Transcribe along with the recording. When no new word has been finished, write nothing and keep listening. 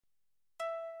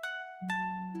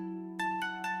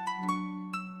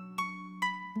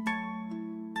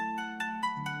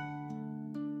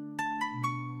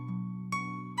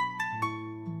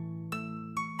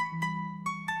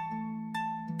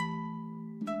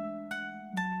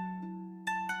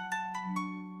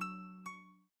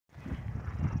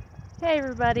Hey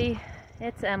everybody,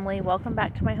 it's Emily. Welcome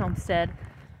back to my homestead.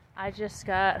 I just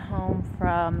got home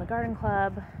from the garden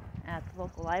club at the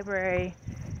local library.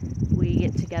 We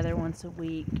get together once a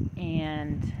week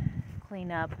and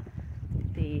clean up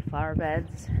the flower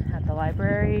beds at the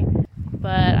library.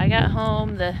 But I got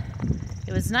home,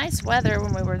 it was nice weather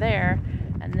when we were there,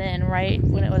 and then right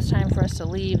when it was time for us to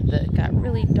leave, it got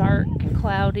really dark and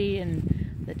cloudy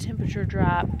and the temperature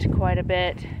dropped quite a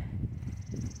bit.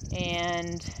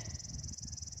 And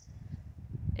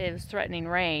it was threatening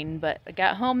rain, but I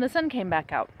got home, the sun came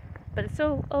back out, but it's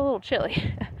still a little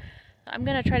chilly. I'm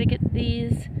gonna try to get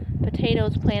these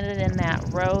potatoes planted in that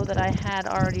row that I had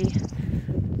already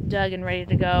dug and ready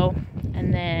to go,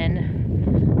 and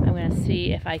then I'm gonna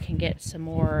see if I can get some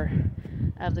more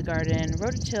of the garden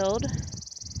rototilled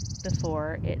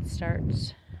before it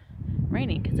starts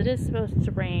raining, because it is supposed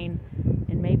to rain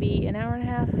in maybe an hour and a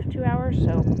half, 2 hours,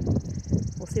 so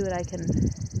we'll see what I can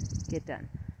get done.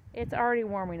 It's already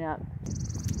warming up.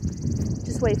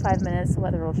 Just wait 5 minutes, the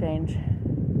weather will change.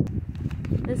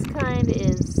 This kind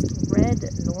is red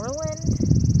Norland,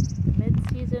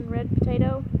 mid-season red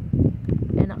potato.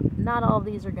 And not all of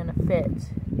these are gonna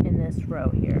fit in this row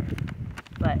here,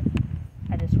 but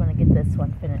I just wanna get this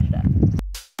one finished up.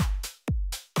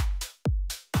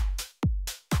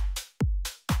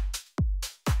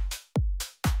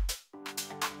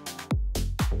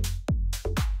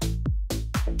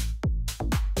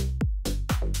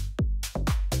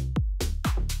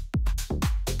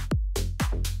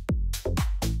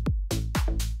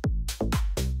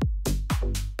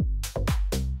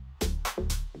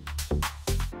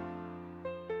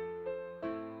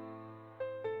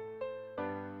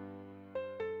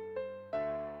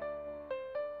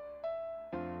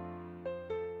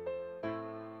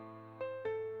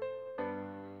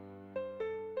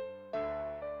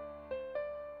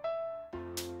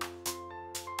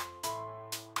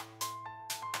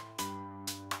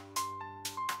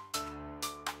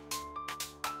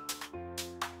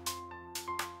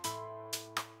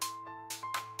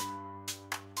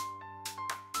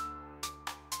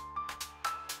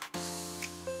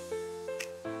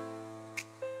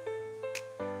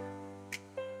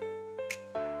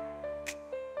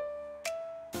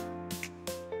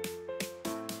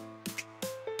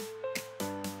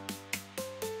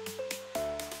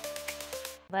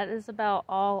 That is about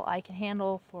all I can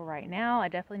handle for right now. I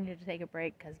definitely need to take a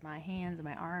break because my hands and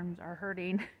my arms are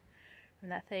hurting from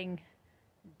that thing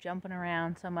jumping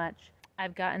around so much.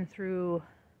 I've gotten through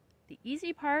the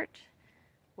easy part,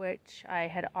 which I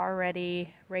had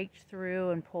already raked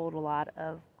through and pulled a lot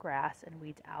of grass and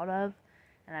weeds out of,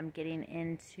 and I'm getting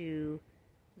into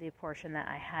the portion that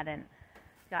I hadn't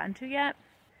gotten to yet.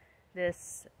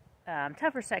 This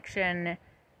tougher section,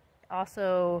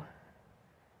 also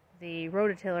the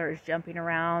rototiller is jumping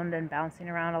around and bouncing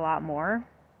around a lot more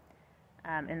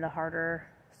in the harder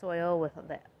soil with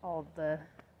all the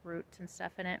roots and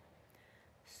stuff in it.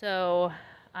 So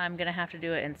I'm gonna have to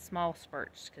do it in small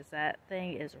spurts because that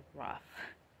thing is rough.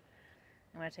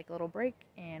 I'm gonna take a little break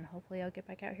and hopefully I'll get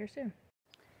back out here soon.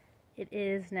 It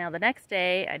is now the next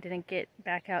day. I didn't get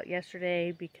back out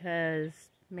yesterday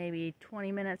because maybe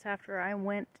 20 minutes after I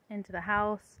went into the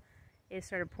house, it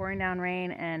started pouring down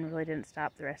rain and really didn't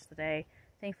stop the rest of the day.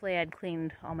 Thankfully, I'd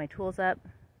cleaned all my tools up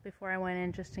before I went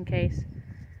in, just in case.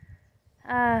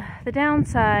 The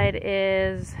downside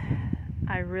is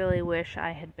I really wish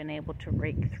I had been able to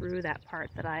rake through that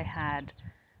part that I had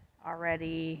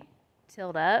already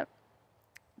tilled up,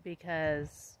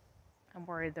 because I'm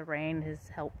worried the rain has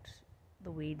helped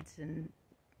the weeds and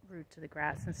roots of the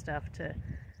grass and stuff to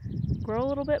grow a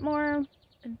little bit more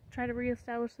and try to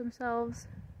reestablish themselves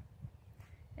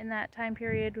in that time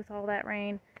period with all that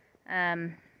rain.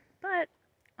 But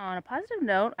on a positive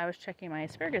note, I was checking my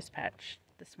asparagus patch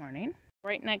this morning.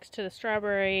 Right next to the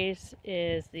strawberries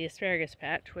is the asparagus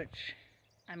patch, which,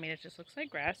 I mean, it just looks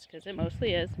like grass because it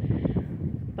mostly is.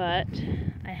 But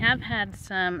I have had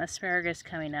some asparagus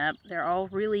coming up. They're all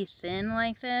really thin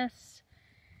like this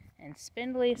and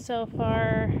spindly so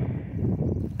far.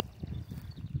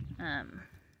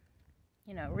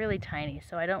 You know, really tiny,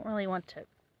 so I don't really want to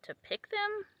pick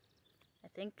them. I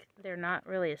think they're not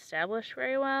really established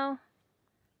very well.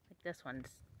 Like this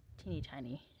one's teeny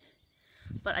tiny.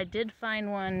 But I did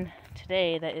find one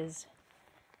today that is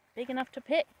big enough to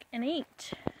pick and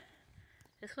eat.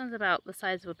 This one's about the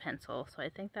size of a pencil, so I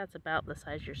think that's about the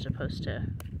size you're supposed to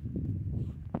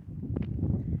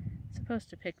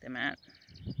pick them at.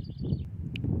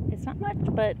 It's not much,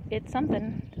 but it's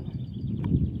something.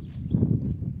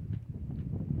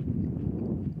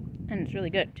 And it's really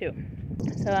good too.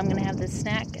 So I'm gonna have this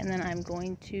snack, and then I'm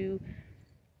going to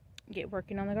get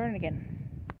working on the garden again.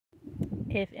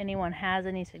 If anyone has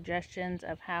any suggestions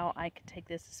of how I could take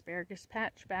this asparagus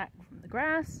patch back from the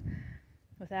grass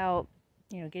without,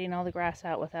 getting all the grass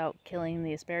out without killing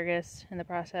the asparagus in the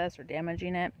process or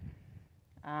damaging it,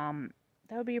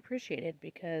 that would be appreciated,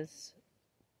 because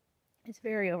it's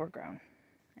very overgrown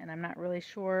and I'm not really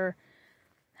sure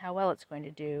how well it's going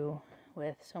to do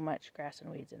with so much grass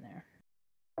and weeds in there.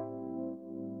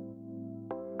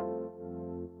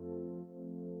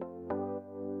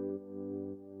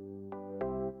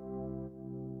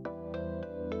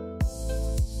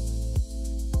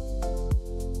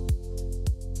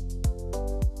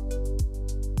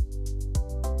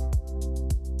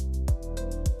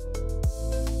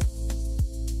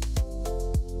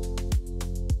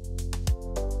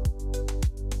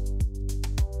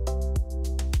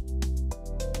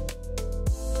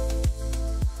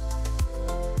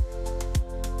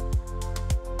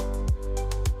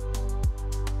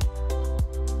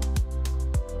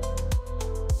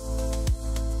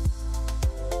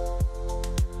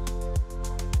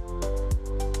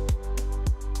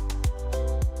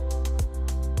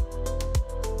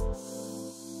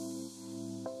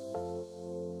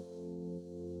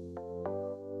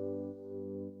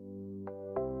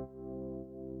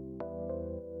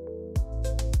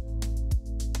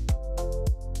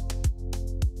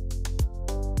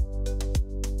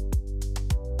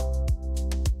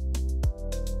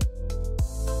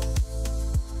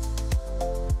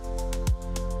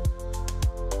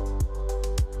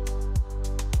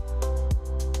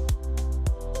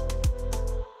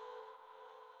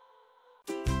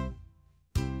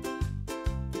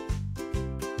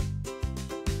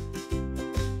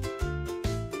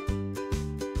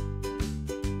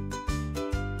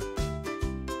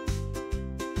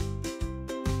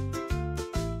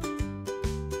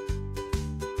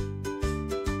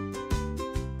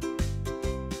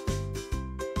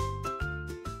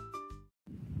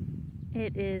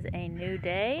 It is a new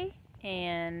day,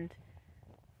 and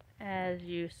as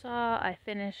you saw, I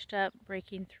finished up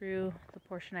breaking through the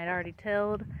portion I'd already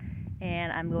tilled,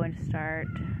 and I'm going to start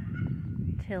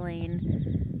tilling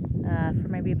for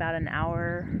maybe about an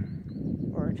hour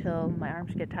or till my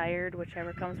arms get tired,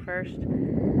 whichever comes first.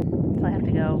 So I have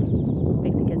to go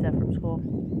pick the kids up from school.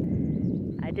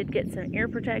 I did get some ear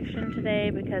protection today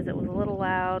because it was a little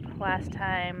loud last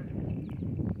time,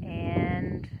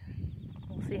 and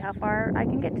we'll see how far I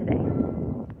can get today.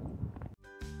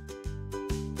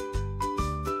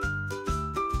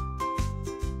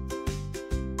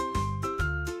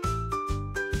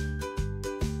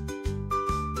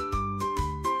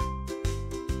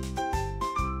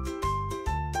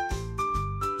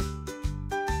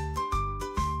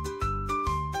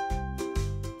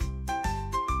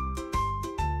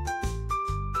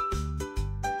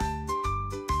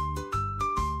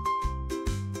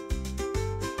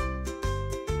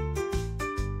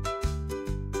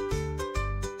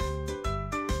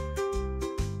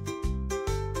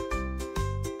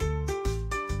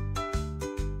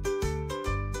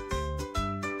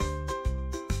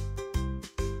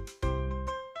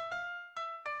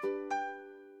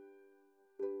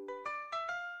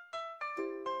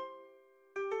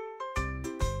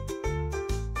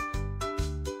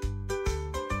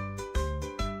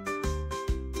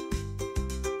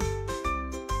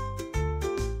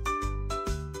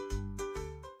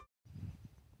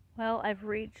 Well, I've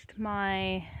reached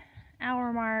my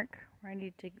hour mark where I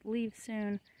need to leave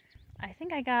soon. I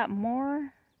think I got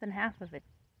more than half of it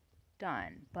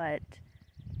done, but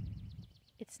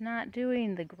it's not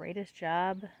doing the greatest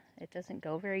job. It doesn't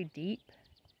go very deep,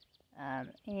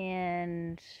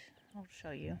 and I'll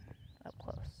show you up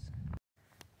close.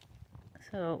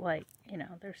 So, like,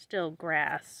 there's still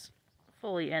grass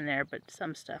fully in there, but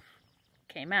some stuff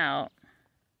came out,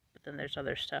 but then there's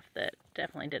other stuff that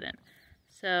definitely didn't.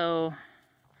 So,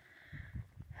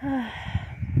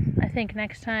 I think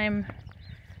next time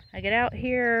I get out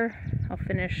here, I'll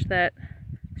finish that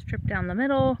strip down the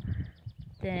middle,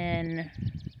 then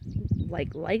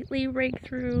lightly rake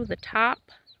through the top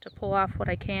to pull off what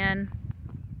I can.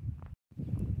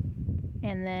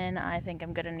 And then I think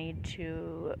I'm gonna need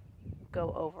to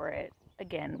go over it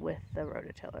again with the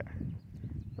rototiller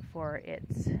before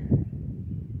it's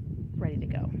ready to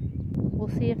go. We'll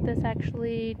see if this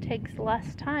actually takes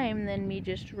less time than me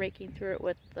just raking through it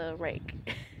with the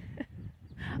rake.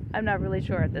 I'm not really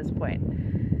sure at this point.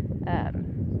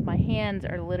 My hands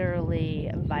are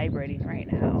literally vibrating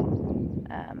right now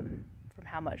from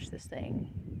how much this thing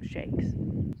shakes.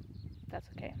 That's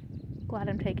okay. Glad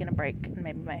I'm taking a break, and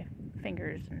maybe my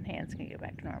fingers and hands can get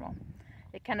back to normal.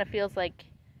 It kind of feels like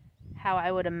how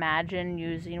I would imagine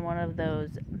using one of those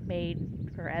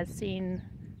or as seen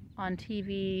on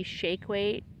TV, shake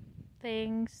weight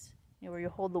things, you know, where you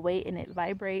hold the weight and it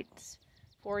vibrates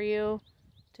for you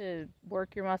to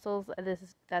work your muscles.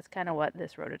 That's kind of what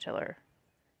this rototiller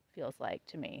feels like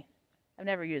to me. I've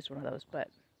never used one of those, but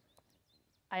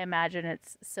I imagine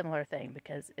it's a similar thing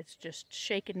because it's just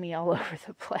shaking me all over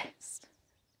the place.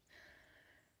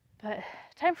 But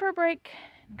time for a break.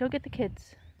 Go get the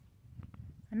kids.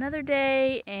 Another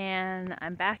day, and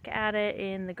I'm back at it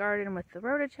in the garden with the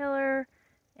rototiller,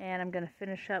 and I'm going to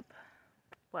finish up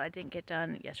what I didn't get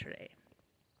done yesterday.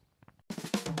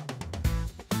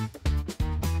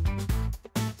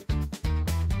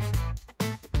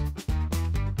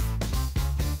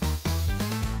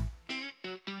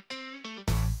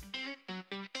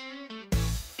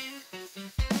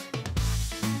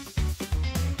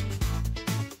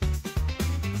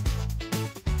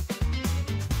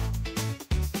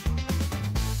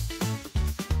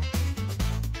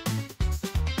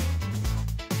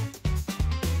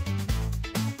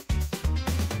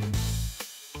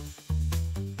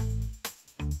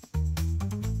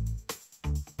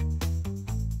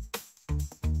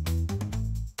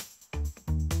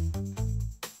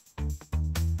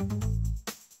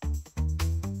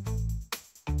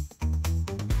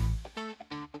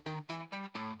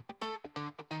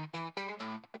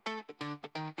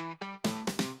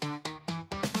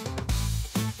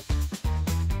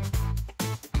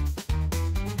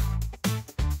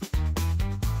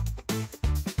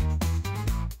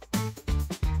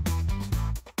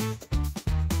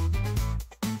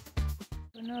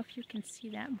 I don't know if you can see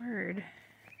that bird.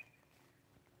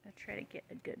 I'll try to get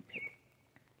a good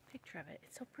picture of it.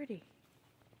 It's so pretty.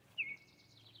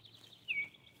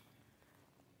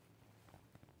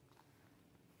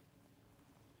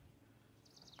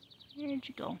 Where'd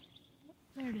you go?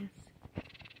 There it is.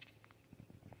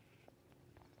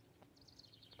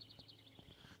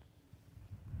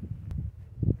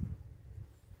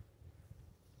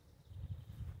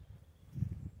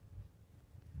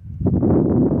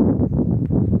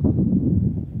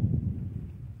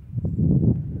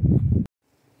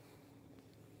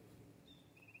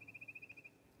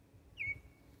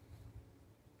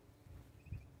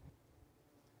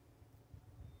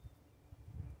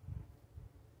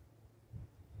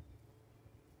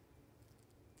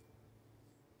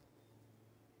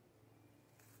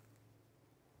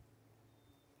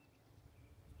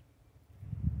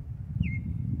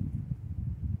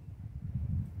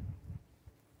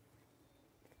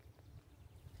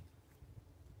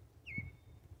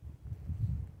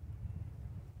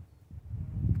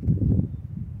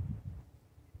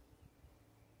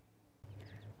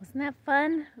 Wasn't that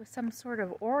fun? It was some sort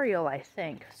of oriole, I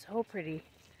think. So pretty.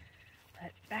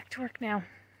 But back to work now.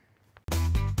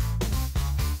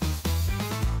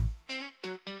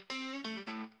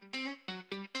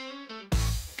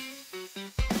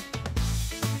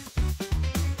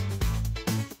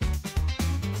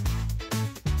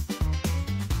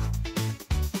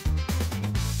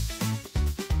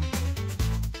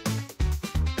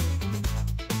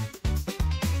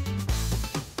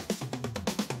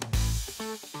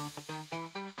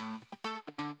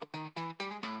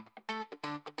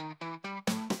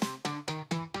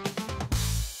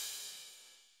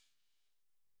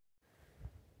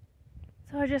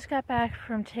 So I just got back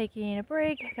from taking a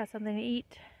break, got something to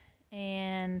eat,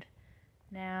 and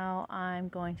now I'm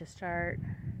going to start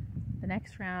the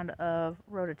next round of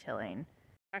rototilling.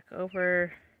 Back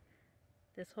over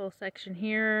this whole section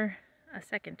here a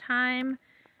second time,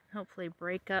 hopefully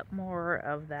break up more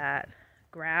of that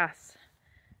grass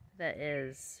that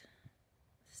is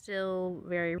still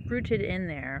very rooted in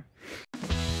there.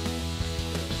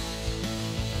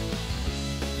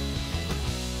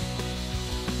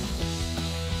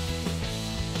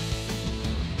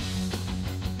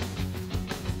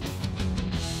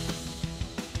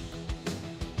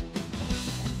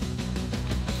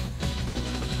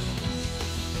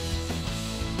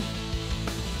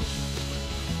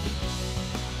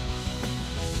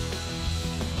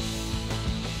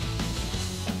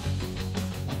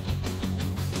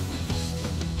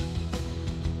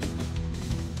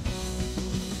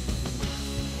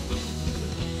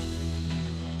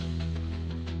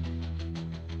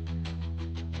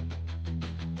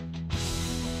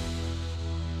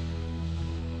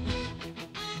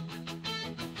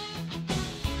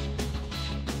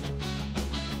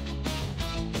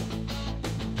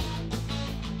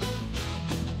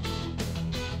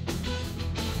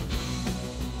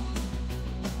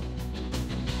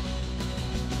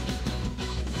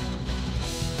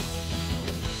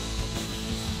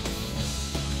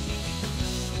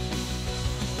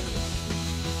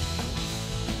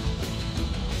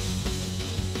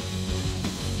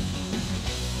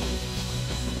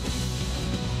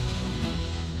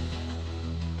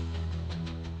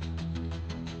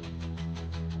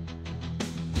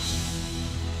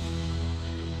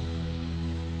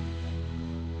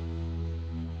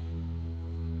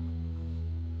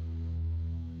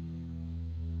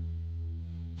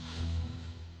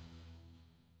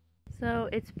 So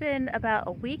it's been about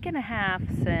a week and a half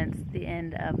since the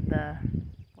end of the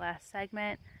last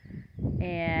segment,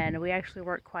 and we actually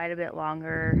worked quite a bit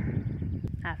longer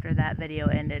after that video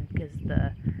ended because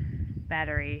the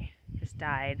battery just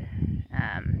died,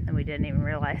 and we didn't even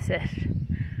realize it.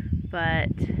 But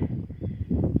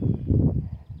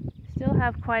still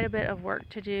have quite a bit of work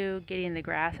to do getting the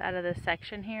grass out of this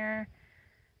section here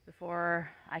before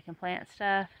I can plant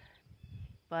stuff.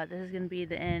 But this is going to be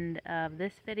the end of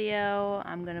this video.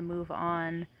 I'm going to move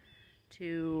on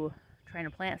to trying to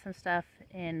plant some stuff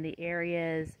in the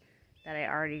areas that I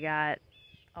already got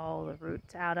all the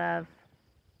roots out of.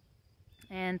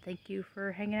 And thank you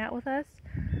for hanging out with us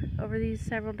over these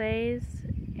several days,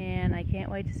 and I can't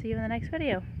wait to see you in the next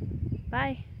video.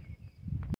 Bye!